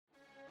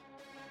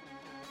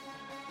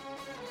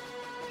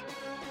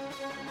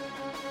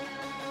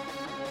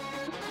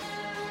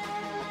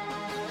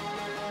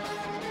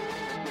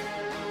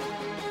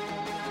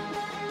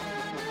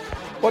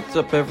What's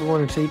up,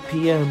 everyone? It's 8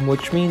 p.m.,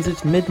 which means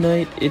it's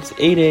midnight, it's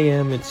 8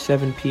 a.m., it's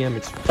 7 p.m.,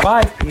 it's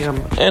 5 p.m.,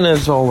 and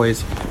as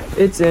always,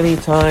 it's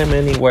anytime,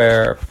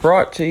 anywhere,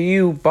 brought to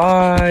you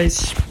by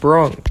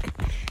Sprunk.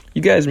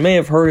 You guys may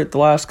have heard it the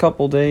last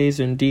couple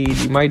days, indeed,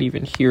 you might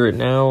even hear it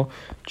now,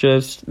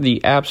 just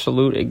the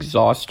absolute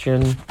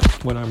exhaustion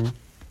when I'm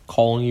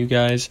calling you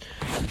guys.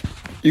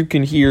 You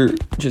can hear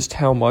just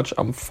how much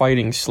I'm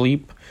fighting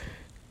sleep.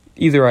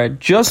 Either I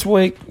just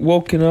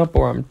woken up,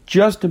 or I'm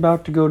just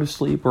about to go to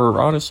sleep,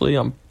 or honestly,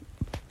 I'm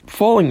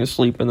falling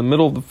asleep in the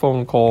middle of the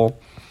phone call.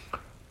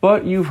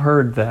 But you've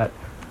heard that.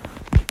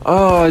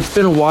 It's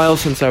been a while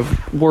since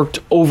I've worked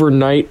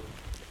overnight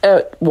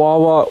at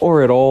Wawa,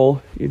 or at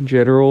all in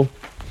general,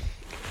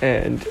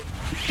 and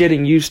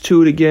getting used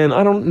to it again.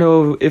 I don't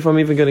know if I'm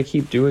even going to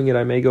keep doing it.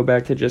 I may go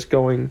back to just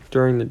going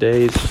during the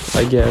days,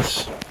 I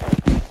guess.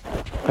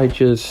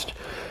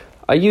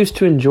 I used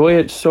to enjoy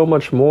it so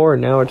much more,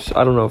 and now it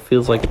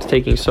feels like it's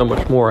taking so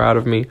much more out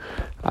of me.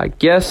 I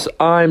guess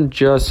I'm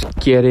just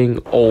getting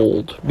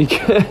old,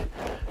 because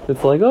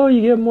it's like, oh,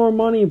 you get more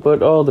money, but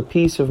the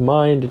peace of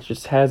mind, it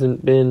just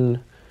hasn't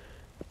been,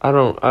 I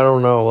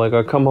don't know, like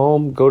I come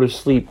home, go to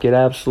sleep, get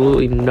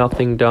absolutely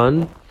nothing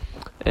done,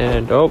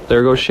 and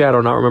there goes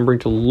Shadow, not remembering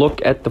to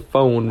look at the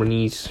phone when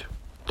he's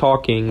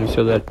talking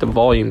so that the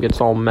volume gets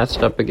all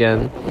messed up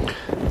again.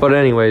 But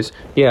anyways,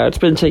 yeah, it's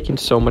been taking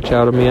so much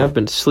out of me. I've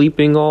been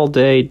sleeping all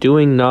day,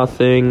 doing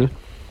nothing,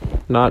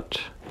 not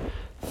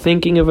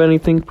thinking of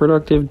anything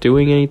productive,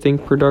 doing anything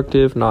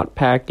productive, not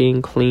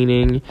packing,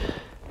 cleaning.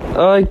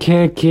 I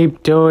can't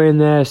keep doing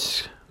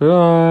this.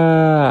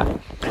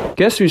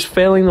 Guess who's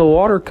failing the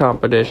water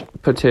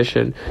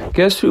competition?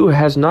 Guess who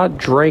has not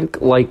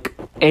drank like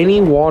any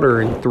water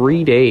in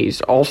 3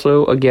 days?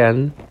 Also,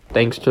 again,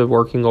 thanks to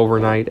working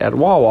overnight at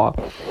Wawa.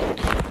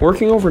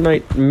 Working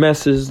overnight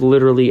messes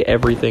literally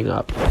everything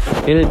up.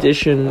 In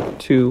addition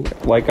to,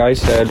 like I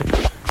said,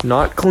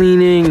 not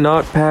cleaning,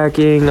 not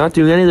packing, not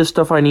doing any of the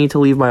stuff I need to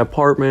leave my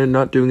apartment,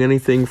 not doing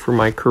anything for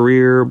my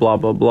career, blah,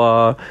 blah,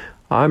 blah.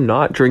 I'm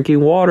not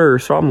drinking water,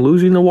 so I'm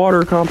losing the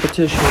water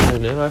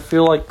competition, and I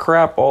feel like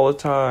crap all the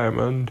time,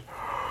 and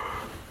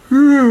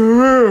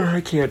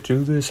I can't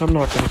do this. I'm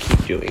not going to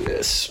keep doing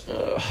this.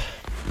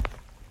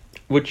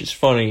 Which is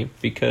funny,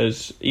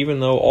 because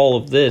even though all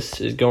of this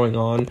is going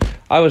on,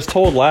 I was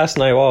told last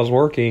night while I was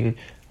working,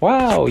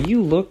 wow,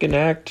 you look and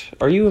act,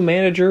 are you a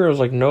manager? I was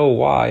like, no,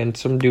 why? And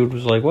some dude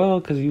was like, well,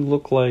 because you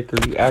look like,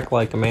 or you act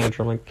like a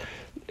manager. I'm like,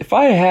 if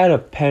I had a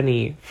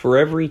penny for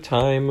every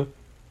time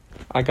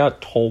I got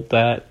told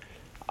that,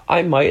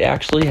 I might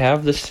actually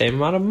have the same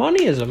amount of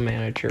money as a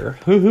manager.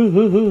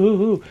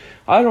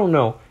 I don't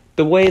know.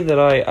 The way that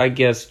I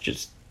guess,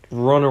 just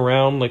run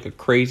around like a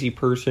crazy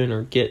person,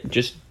 or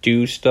just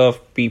do stuff,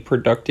 be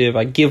productive,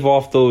 I give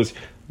off those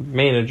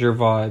manager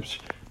vibes.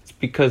 It's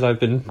because I've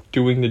been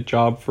doing the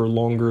job for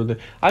longer than...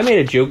 I made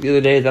a joke the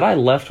other day that I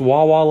left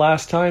Wawa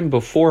last time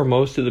before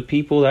most of the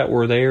people that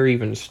were there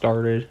even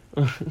started.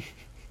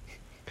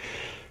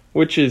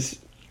 Which is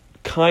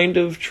kind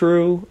of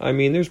true. I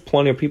mean, there's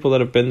plenty of people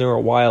that have been there a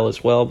while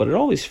as well, but it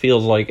always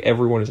feels like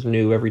everyone is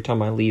new every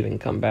time I leave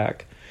and come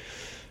back.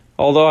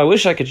 Although I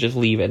wish I could just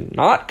leave and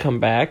not come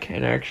back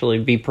and actually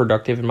be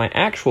productive in my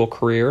actual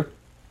career.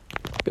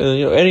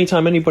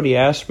 Anytime anybody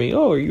asks me,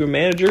 oh, are you a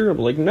manager? I'm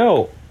like,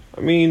 no.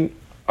 I mean,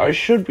 I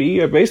should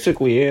be. I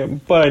basically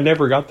am. But I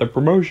never got the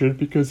promotion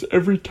because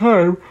every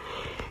time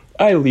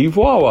I leave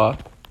Wawa,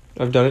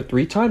 I've done it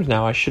 3 times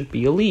now, I should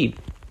be a lead.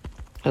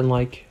 And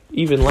like,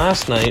 even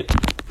last night,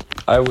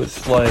 I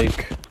was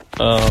like,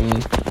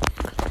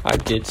 I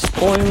did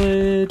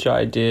spoilage,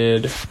 I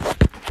did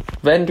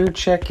vendor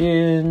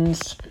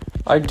check-ins,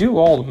 I do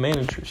all the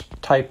manager's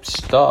type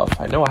stuff.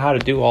 I know how to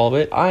do all of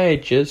it. I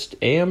just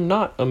am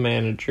not a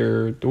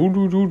manager.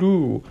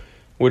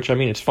 Which, I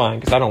mean, it's fine,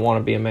 because I don't want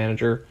to be a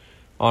manager,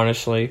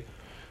 honestly.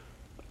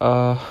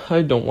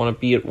 I don't want to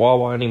be at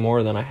Wawa any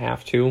more than I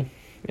have to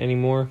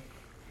anymore.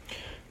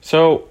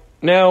 So,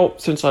 now,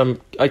 since I've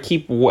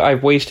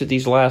wasted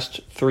these last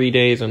 3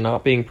 days and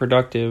not being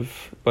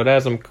productive, but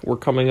as we're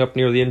coming up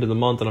near the end of the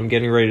month and I'm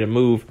getting ready to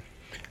move,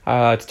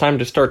 it's time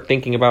to start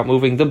thinking about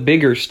moving the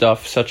bigger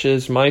stuff, such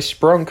as my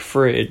Sprunk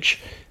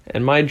fridge,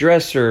 and my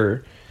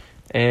dresser,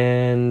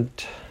 and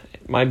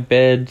my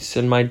beds,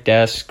 and my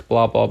desk,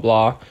 blah, blah,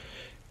 blah,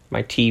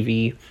 my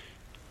TV.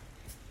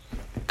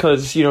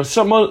 Because,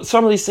 some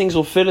of these things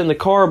will fit in the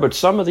car, but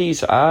some of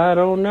these, I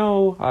don't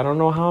know. I don't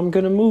know how I'm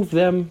going to move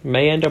them.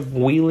 May end up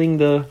wheeling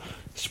the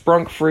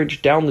Sprunk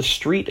fridge down the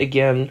street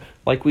again,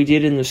 like we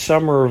did in the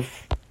summer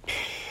of,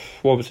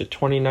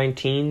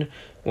 2019?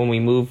 When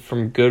we moved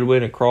from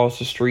Goodwin across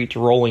the street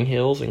to Rolling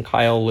Hills, and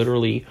Kyle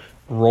literally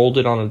rolled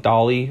it on a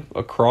dolly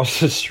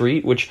across the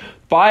street, which,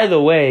 by the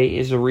way,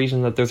 is the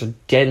reason that there's a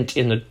dent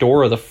in the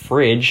door of the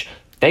fridge.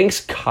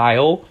 Thanks,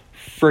 Kyle.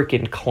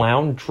 Frickin'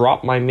 clown.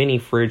 Dropped my mini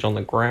fridge on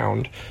the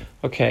ground.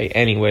 Okay,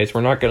 anyways, we're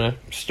not gonna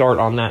start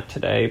on that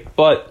today,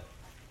 but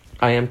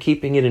I am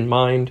keeping it in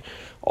mind.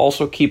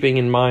 Also keeping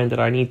in mind that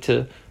I need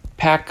to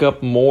pack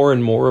up more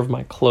and more of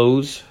my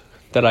clothes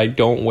that I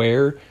don't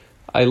wear.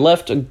 I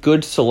left a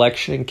good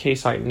selection in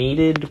case I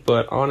needed,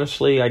 but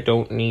honestly, I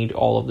don't need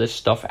all of this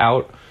stuff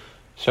out.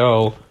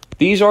 So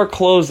these are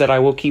clothes that I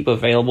will keep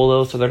available,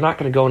 though, so they're not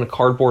going to go in a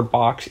cardboard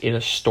box in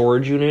a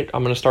storage unit.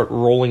 I'm going to start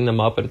rolling them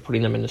up and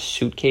putting them in a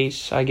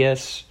suitcase, I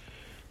guess,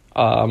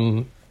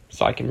 so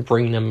I can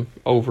bring them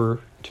over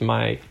to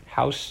my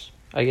house,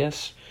 I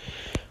guess.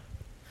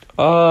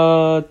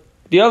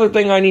 The other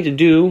thing I need to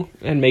do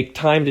and make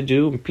time to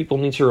do, and people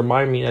need to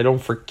remind me, I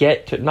don't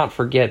forget to, not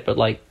forget, but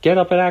like get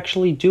up and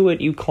actually do it,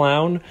 you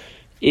clown,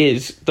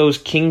 is those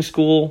King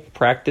School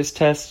practice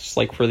tests,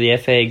 like for the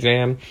FA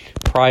exam,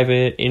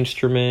 private,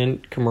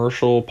 instrument,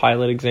 commercial,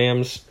 pilot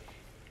exams.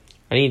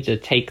 I need to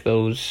take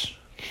those.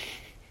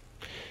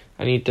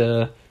 I need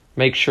to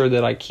make sure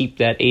that I keep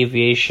that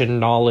aviation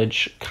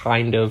knowledge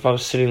kind of. I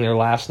was sitting there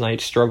last night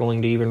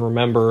struggling to even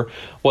remember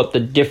what the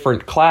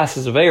different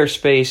classes of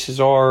airspaces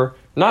are.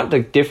 Not the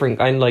different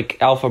kind, like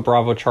Alpha,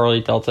 Bravo,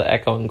 Charlie, Delta,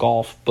 Echo, and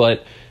Golf,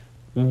 but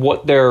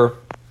what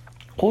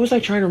was I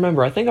trying to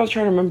remember? I think I was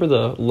trying to remember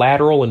the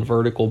lateral and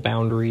vertical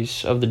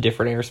boundaries of the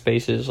different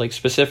airspaces, like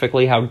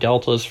specifically how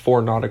Delta is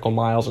 4 nautical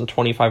miles and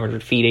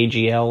 2,500 feet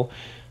AGL.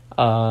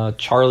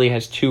 Charlie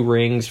has 2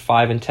 rings,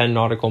 5 and 10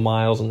 nautical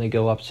miles, and they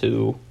go up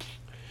to,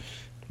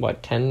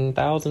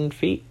 10,000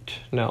 feet?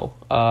 No.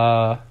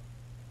 I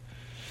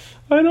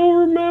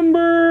don't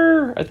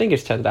remember. I think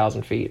it's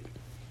 10,000 feet.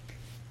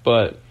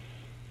 But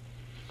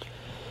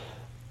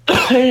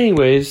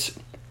anyways,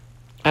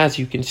 as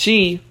you can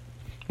see,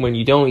 when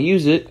you don't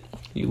use it,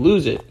 you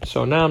lose it.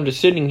 So now I'm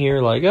just sitting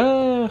here like,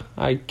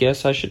 I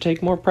guess I should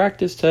take more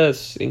practice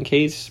tests in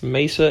case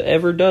Mesa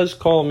ever does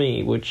call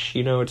me, which,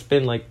 it's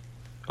been like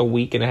a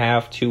week and a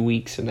half, 2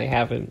 weeks, and they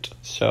haven't.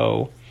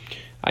 So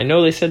I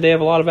know they said they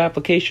have a lot of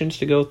applications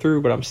to go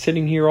through, but I'm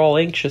sitting here all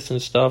anxious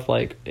and stuff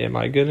like, am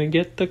I going to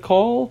get the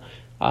call?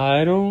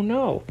 I don't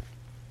know.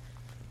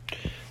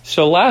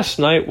 So last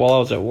night while I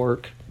was at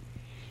work,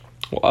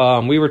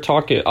 we were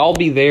talking, I'll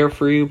Be There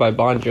For You by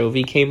Bon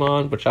Jovi came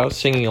on, which I was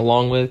singing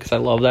along with because I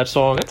love that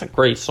song. It's a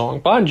great song.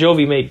 Bon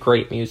Jovi made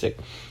great music.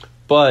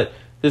 But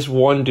this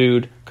one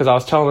dude, because I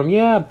was telling him,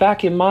 yeah,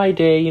 back in my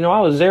day,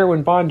 I was there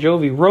when Bon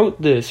Jovi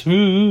wrote this.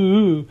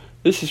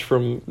 This is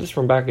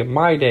from back in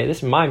my day. This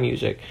is my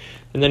music.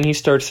 And then he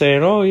starts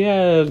saying, oh,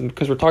 yeah,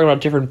 because we're talking about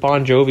different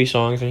Bon Jovi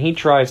songs, and he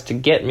tries to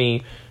get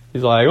me.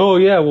 He's like, oh,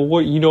 yeah, well,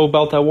 what you know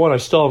about that one? I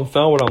still haven't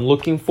found what I'm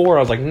looking for. I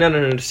was like,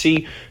 no.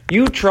 See,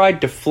 you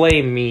tried to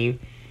flame me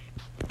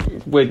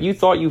when you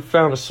thought you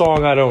found a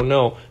song I don't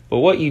know. But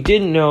what you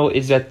didn't know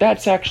is that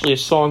that's actually a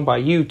song by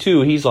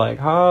U2. He's like,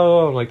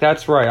 oh, I'm like,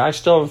 that's right. I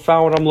still haven't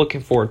found what I'm looking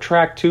for.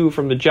 Track 2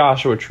 from the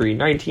Joshua Tree,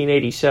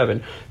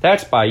 1987.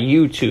 That's by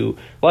U2.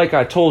 Like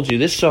I told you,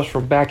 this stuff's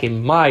from back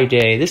in my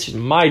day. This is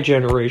my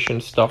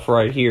generation stuff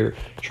right here.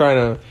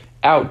 Trying to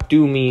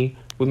outdo me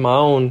with my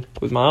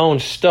own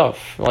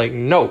stuff. Like,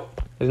 no,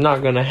 it's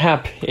not gonna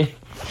happen.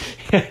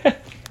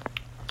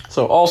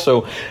 So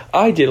also,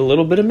 I did a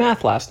little bit of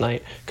math last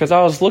night, because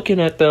I was looking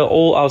at I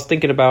was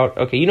thinking about,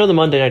 okay, the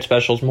Monday night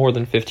special is more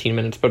than 15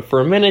 minutes, but for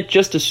a minute,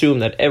 just assume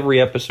that every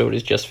episode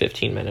is just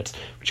 15 minutes,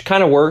 which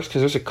kind of works,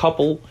 because there's a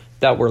couple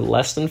that were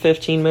less than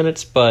 15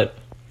 minutes, but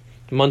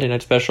the Monday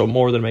night special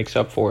more than makes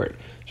up for it.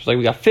 So like,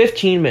 we got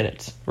 15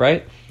 minutes,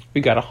 right?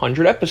 We got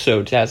 100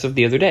 episodes as of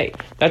the other day.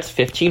 That's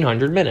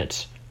 1,500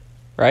 minutes.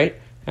 Right?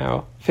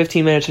 Now,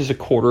 15 minutes is a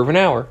quarter of an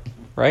hour,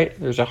 right?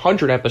 There's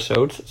 100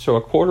 episodes, so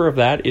a quarter of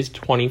that is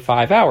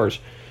 25 hours.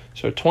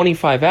 So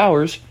 25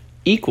 hours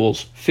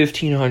equals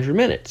 1,500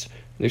 minutes.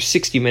 There's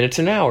 60 minutes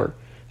an hour.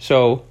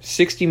 So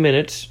 60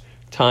 minutes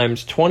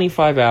times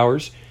 25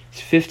 hours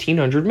is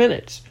 1,500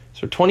 minutes.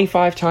 So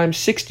 25 times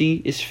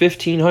 60 is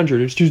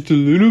 1,500. It's just a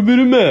little bit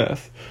of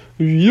math.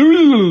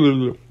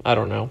 I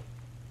don't know.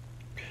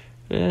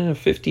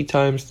 50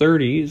 times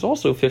 30 is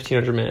also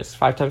 1,500 minutes.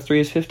 5 times 3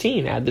 is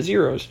 15. Add the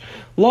zeros.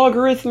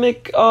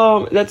 Logarithmic,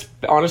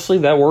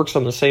 that works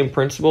on the same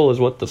principle as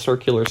what the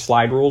circular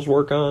slide rules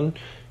work on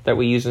that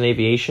we use in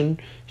aviation.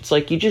 It's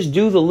like you just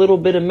do the little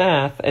bit of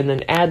math and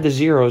then add the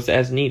zeros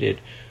as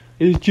needed.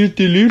 It's just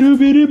a little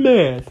bit of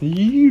math.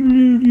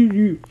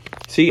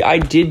 See, I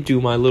did do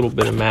my little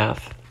bit of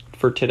math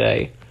for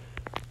today.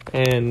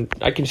 And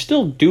I can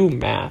still do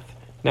math.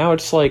 Now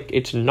it's like,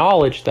 it's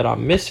knowledge that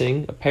I'm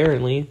missing,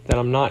 apparently, that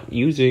I'm not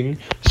using,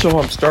 so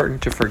I'm starting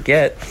to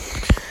forget.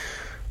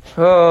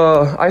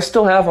 I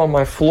still have on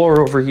my floor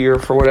over here,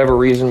 for whatever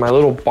reason, my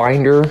little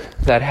binder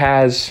that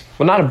has,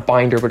 well, not a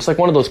binder, but it's like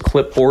one of those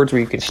clipboards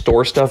where you can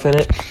store stuff in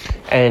it,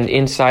 and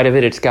inside of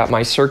it, it's got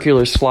my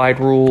circular slide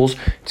rules,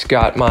 it's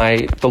got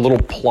the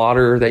little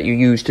plotter that you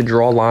use to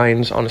draw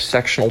lines on a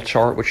sectional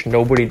chart, which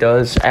nobody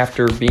does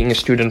after being a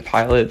student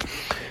pilot.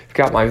 I've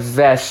got my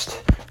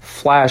vest,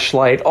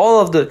 flashlight, all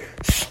of the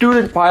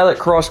student pilot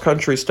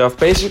cross-country stuff,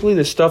 basically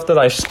the stuff that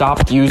I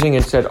stopped using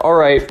and said, all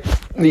right,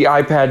 the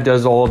iPad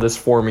does all of this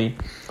for me,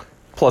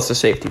 plus a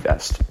safety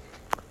vest.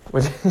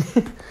 Which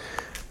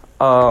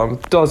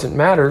doesn't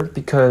matter,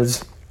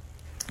 because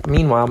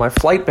meanwhile, my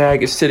flight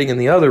bag is sitting in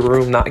the other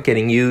room, not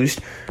getting used,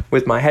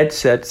 with my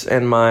headsets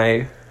and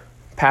my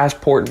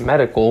passport and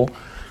medical.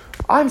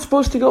 I'm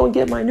supposed to go and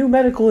get my new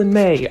medical in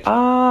May.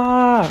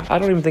 I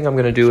don't even think I'm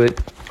going to do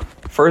it.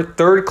 For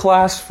third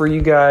class, for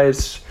you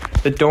guys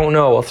that don't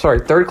know,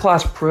 third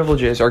class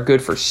privileges are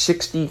good for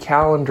 60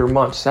 calendar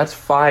months. That's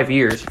 5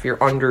 years if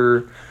you're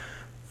under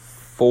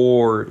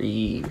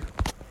 40.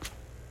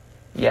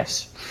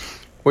 Yes,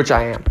 which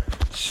I am.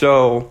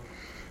 So,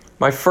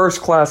 my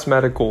first class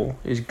medical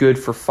is good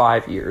for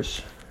 5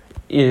 years.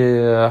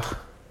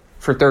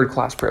 For third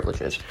class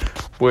privileges,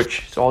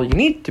 which is all you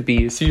need to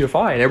be a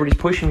CFI, and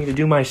everybody's pushing me to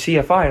do my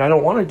CFI, and I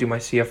don't want to do my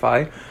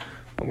CFI.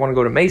 I want to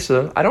go to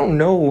Mesa. I don't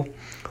know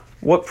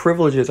what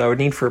privileges I would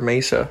need for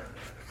Mesa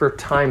for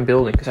time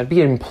building, because I'd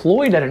be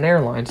employed at an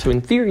airline, so in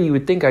theory you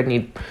would think I'd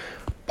need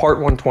Part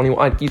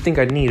 121. You think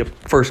I'd need a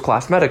first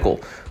class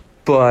medical,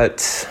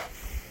 but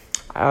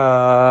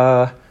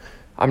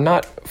I'm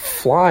not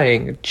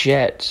flying a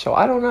jet, so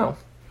I don't know.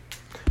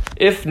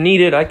 If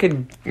needed, I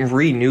could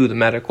renew the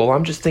medical.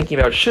 I'm just thinking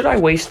about, should I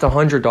waste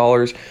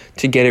 $100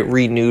 to get it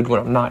renewed when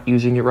I'm not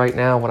using it right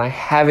now, when I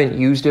haven't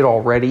used it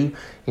already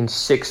in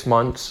 6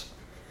 months?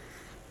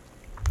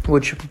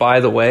 Which, by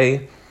the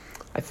way,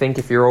 I think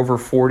if you're over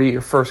 40,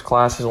 your first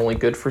class is only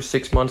good for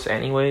 6 months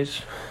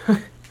anyways.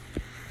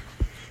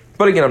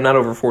 But again, I'm not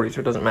over 40, so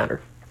it doesn't matter.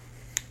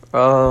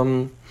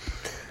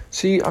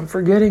 See, I'm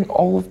forgetting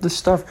all of this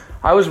stuff.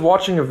 I was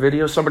watching a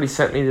video somebody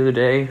sent me the other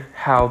day,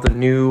 how the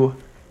new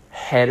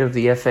head of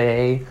the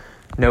FAA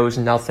knows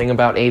nothing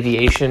about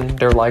aviation.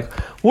 They're like,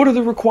 what are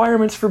the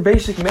requirements for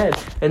basic med?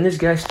 And this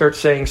guy starts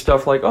saying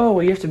stuff like, oh,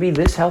 well, you have to be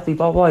this healthy,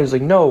 blah, blah. He's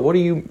like, no,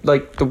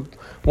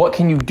 what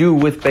can you do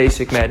with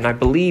basic med? And I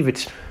believe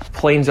it's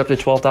planes up to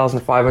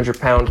 12,500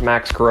 pounds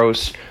max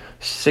gross,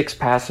 6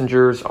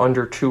 passengers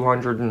under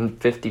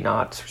 250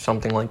 knots or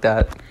something like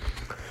that.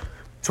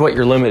 It's what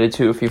you're limited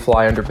to if you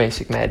fly under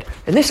basic med.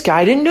 And this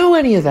guy didn't know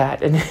any of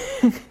that. And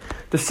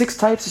the 6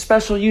 types of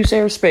special use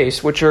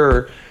airspace, which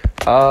are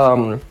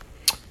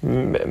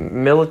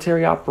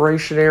military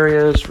operation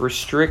areas,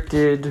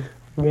 restricted,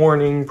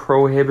 warning,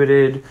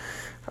 prohibited,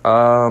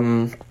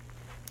 I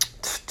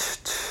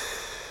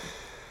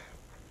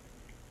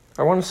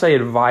want to say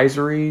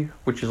advisory,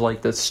 which is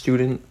like the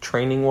student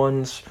training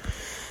ones.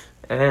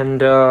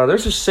 And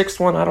there's a 6th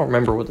one. I don't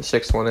remember what the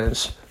 6th one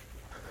is.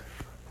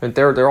 But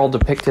they're all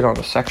depicted on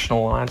a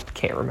sectional line. I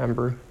can't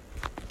remember.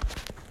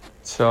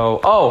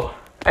 So,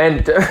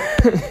 and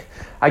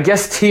I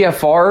guess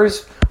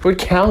TFRs would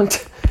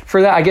count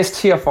for that. I guess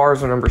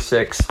TFRs are number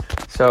 6.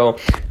 So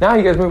now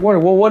you guys may wonder,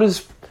 well, what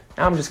is...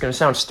 Now I'm just going to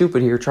sound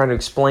stupid here trying to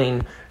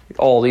explain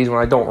all these when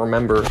I don't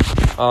remember.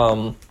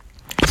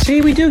 See,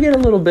 we do get a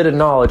little bit of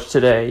knowledge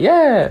today.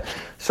 Yeah.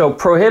 So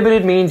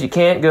prohibited means you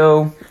can't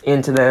go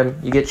into them.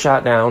 You get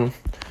shot down.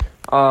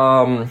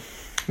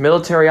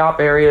 Military op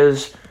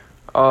areas,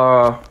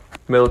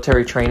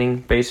 military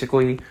training,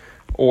 basically,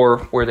 or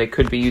where they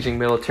could be using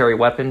military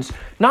weapons.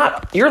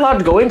 You're allowed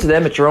to go into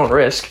them at your own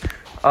risk.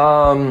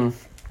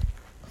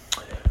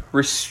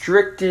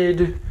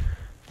 Restricted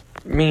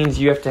means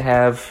you have to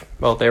have,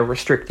 they're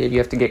restricted. You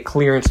have to get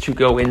clearance to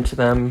go into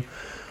them.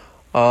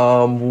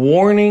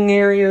 Warning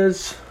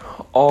areas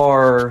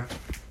are,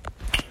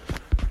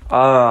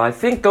 I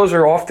think those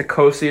are off the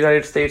coast of the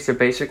United States. They're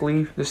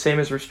basically the same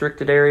as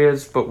restricted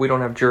areas, but we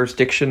don't have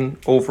jurisdiction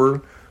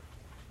over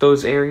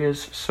those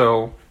areas,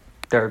 so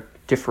they're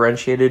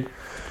differentiated.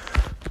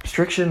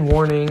 Restriction,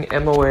 warning,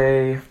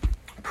 MOA,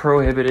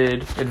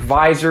 prohibited,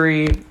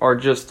 advisory are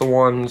just the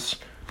ones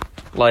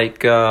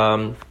like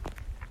I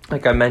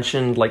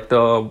mentioned, like the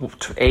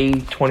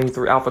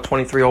A23 Alpha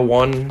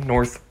 2301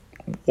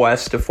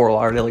 northwest of Fort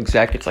Lauderdale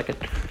exec. It's like a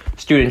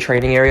student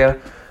training area.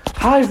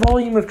 High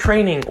volume of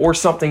training or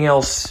something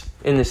else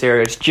in this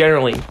area. It's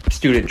generally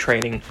student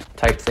training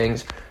type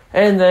things.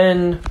 And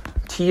then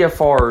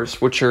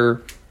TFRs, which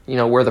are,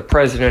 where the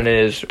president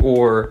is,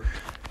 or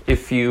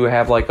if you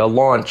have like a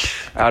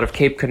launch out of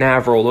Cape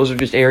Canaveral, those are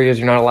just areas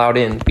you're not allowed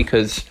in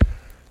because,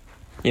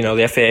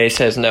 the FAA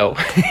says no.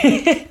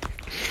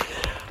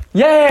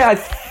 Yeah, I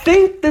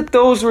think that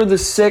those were the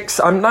 6.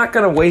 I'm not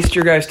going to waste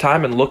your guys'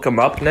 time and look them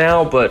up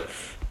now, but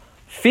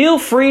feel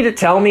free to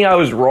tell me I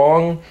was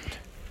wrong,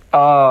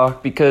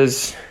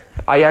 because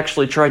I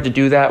actually tried to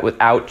do that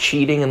without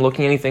cheating and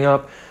looking anything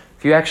up.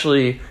 If you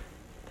actually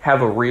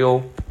have a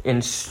real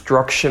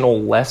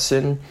instructional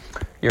lesson,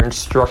 your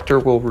instructor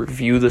will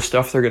review the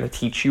stuff they're going to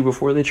teach you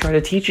before they try to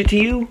teach it to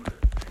you.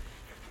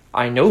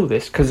 I know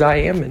this because I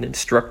am an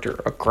instructor,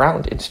 a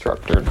ground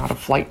instructor, not a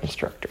flight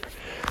instructor.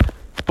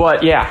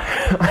 But yeah,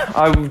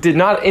 I did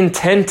not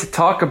intend to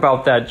talk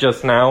about that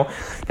just now.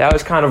 That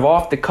was kind of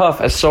off the cuff,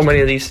 as so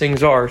many of these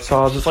things are. So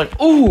I was just like,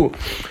 ooh,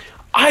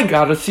 I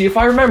gotta see if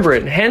I remember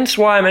it. And hence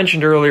why I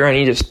mentioned earlier I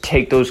need to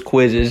take those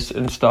quizzes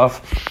and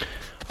stuff.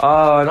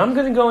 And I'm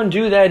gonna go and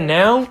do that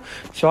now.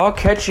 So I'll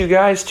catch you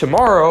guys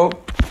tomorrow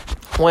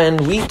when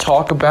we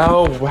talk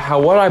about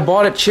what I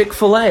bought at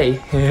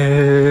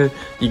Chick-fil-A.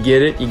 You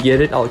get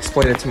it? I'll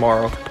explain it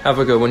tomorrow. Have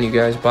a good one, you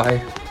guys.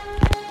 Bye.